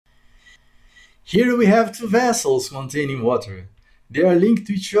Here we have two vessels containing water. They are linked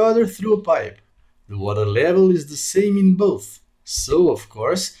to each other through a pipe. The water level is the same in both, so of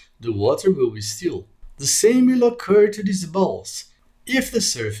course the water will be still. The same will occur to these balls. If the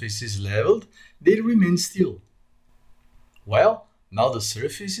surface is leveled, they remain still. Well, now the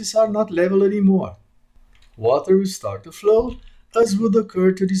surfaces are not level anymore. Water will start to flow, as would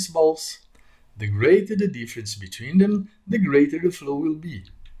occur to these balls. The greater the difference between them, the greater the flow will be.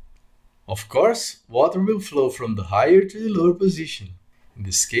 Of course, water will flow from the higher to the lower position. In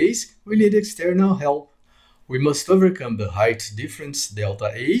this case, we need external help. We must overcome the height difference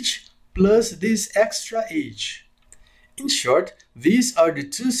delta H plus this extra H. In short, these are the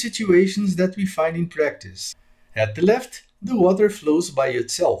two situations that we find in practice. At the left, the water flows by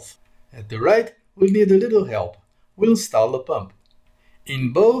itself. At the right, we'll need a little help. We'll install a pump.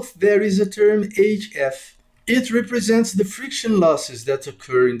 In both, there is a term HF. It represents the friction losses that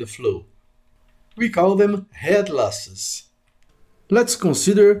occur in the flow. We call them head losses. Let's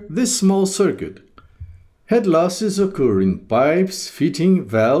consider this small circuit. Head losses occur in pipes, fitting,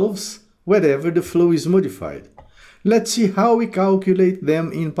 valves, wherever the flow is modified. Let's see how we calculate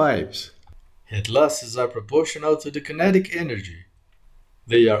them in pipes. Head losses are proportional to the kinetic energy.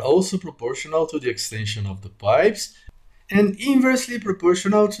 They are also proportional to the extension of the pipes and inversely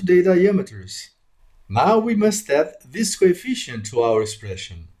proportional to their diameters. Now we must add this coefficient to our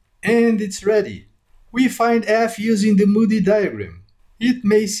expression. And it's ready. We find F using the Moody diagram. It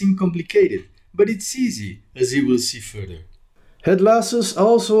may seem complicated, but it's easy, as you will see further. Head losses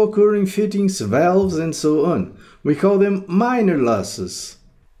also occur in fittings, valves, and so on. We call them minor losses.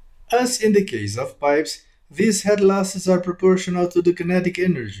 As in the case of pipes, these head losses are proportional to the kinetic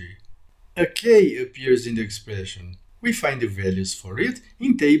energy. A K appears in the expression. We find the values for it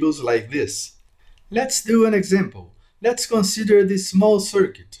in tables like this. Let's do an example. Let's consider this small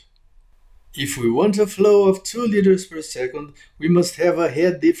circuit. If we want a flow of 2 liters per second, we must have a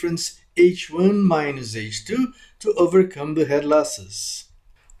head difference H1 minus H2 to overcome the head losses.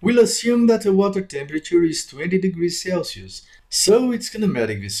 We'll assume that the water temperature is 20 degrees Celsius, so its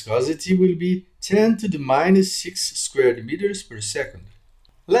kinematic viscosity will be 10 to the minus 6 squared meters per second.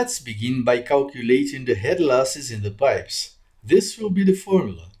 Let's begin by calculating the head losses in the pipes. This will be the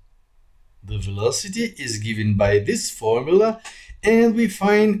formula. The velocity is given by this formula, and we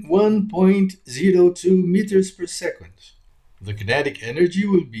find 1.02 meters per second. The kinetic energy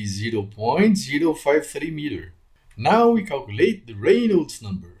will be 0.053 meter. Now we calculate the Reynolds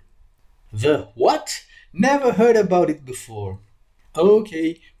number. The what? Never heard about it before.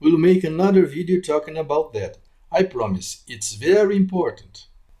 Okay, we'll make another video talking about that. I promise, it's very important.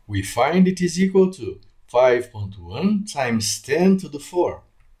 We find it is equal to 5.1 times 10 to the 4.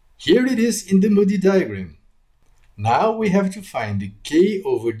 Here it is in the Moody diagram. Now we have to find the K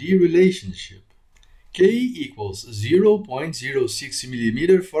over D relationship. K equals 0.06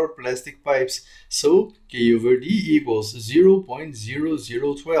 millimeter for plastic pipes, so K over D equals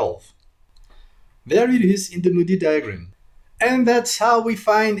 0.0012. There it is in the Moody diagram. And that's how we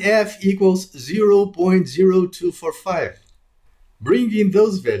find F equals 0.0245. Bringing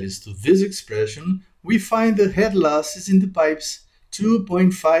those values to this expression, we find the head losses in the pipes,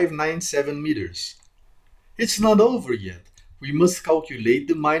 2.597 meters. It's not over yet. We must calculate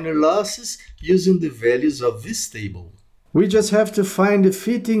the minor losses using the values of this table. We just have to find the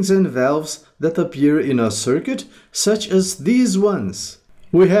fittings and valves that appear in a circuit, such as these ones.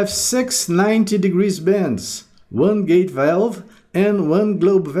 We have 6 90 degrees bands, 1 gate valve and 1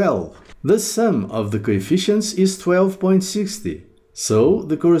 globe valve. The sum of the coefficients is 12.60, so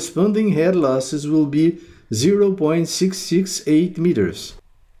the corresponding head losses will be 0.668 meters.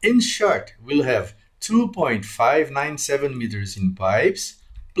 In short, we'll have 2.597 meters in pipes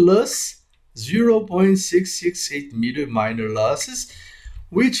plus 0.668 meter minor losses,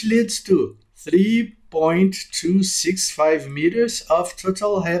 which leads to 3.265 meters of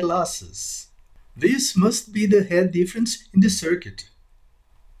total head losses. This must be the head difference in the circuit.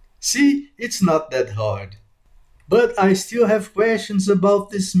 See, it's not that hard. But I still have questions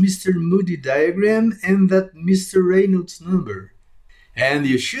about this Mr. Moody diagram and that Mr. Reynolds number. And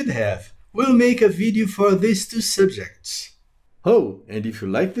you should have. We'll make a video for these two subjects. Oh, and if you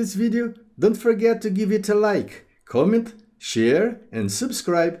like this video, don't forget to give it a like, comment, share, and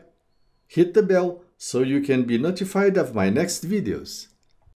subscribe. Hit the bell so you can be notified of my next videos.